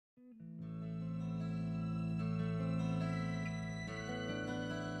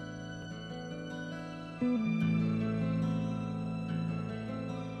Hey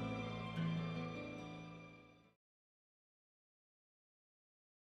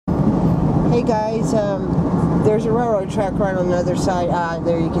guys, there's a railroad track right on the other side.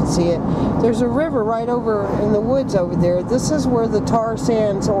 There you can see it. There's a river right over in the woods over there. This is where the tar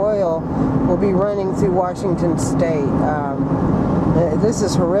sands oil will be running through Washington State. This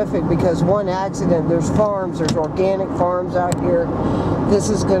is horrific because one accident, there's farms, there's organic farms out here. This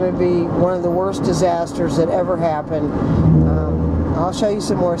is going to be one of the worst disasters that ever happened. I'll show you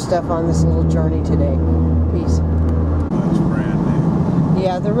some more stuff on this little journey today. Peace.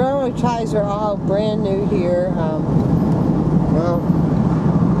 Yeah, the railroad ties are all brand new here. Well,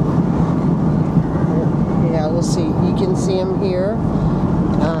 yeah, we'll see. You can see them here.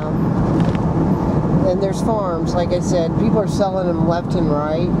 And there's farms, like I said. People are selling them left and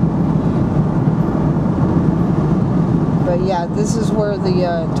right. But yeah, this is where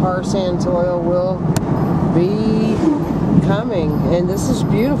the tar sands oil will be coming. And this is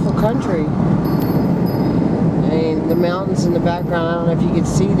beautiful country. And the mountains in the background, I don't know if you can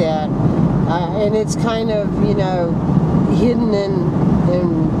see that. And it's kind of, you know, hidden in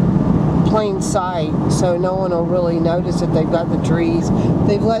plain sight, so no one will really notice that they've got the trees.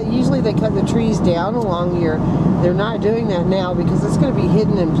 Usually they cut the trees down along here. They're not doing that now because it's going to be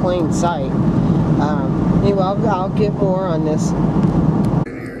hidden in plain sight. Anyway, I'll get more on this.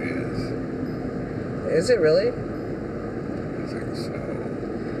 Is it really?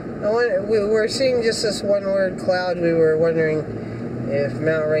 We're seeing just this one word cloud. We were wondering if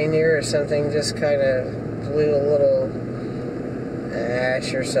Mount Rainier or something just kind of blew a little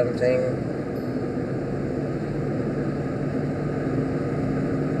ash or something.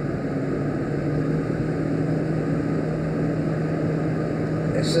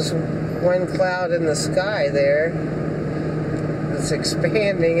 There's just one cloud in the sky there. It's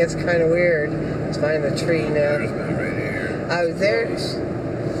expanding. It's kind of weird. Let's find the tree now. Oh, there's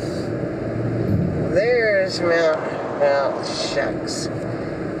Mount shucks.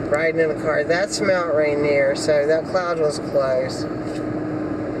 Riding in a car. That's Mount Rainier, so that cloud was close.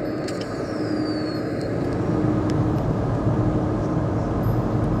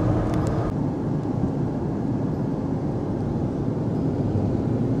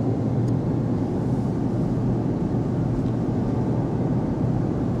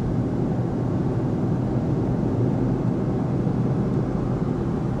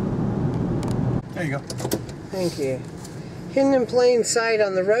 There you go. Thank you. Hidden in plain sight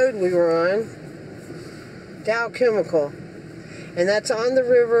on the road we were on, Dow Chemical. And that's on the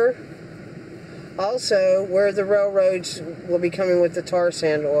river, also where the railroads will be coming with the tar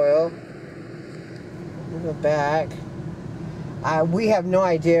sand oil. In the back. We have no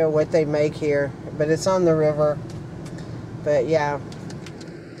idea what they make here, but it's on the river. But yeah.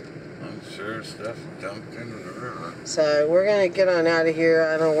 I'm sure stuff dumped into the river. So we're going to get on out of here.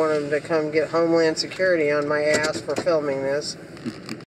 I don't want them to come get Homeland Security on my ass for filming this.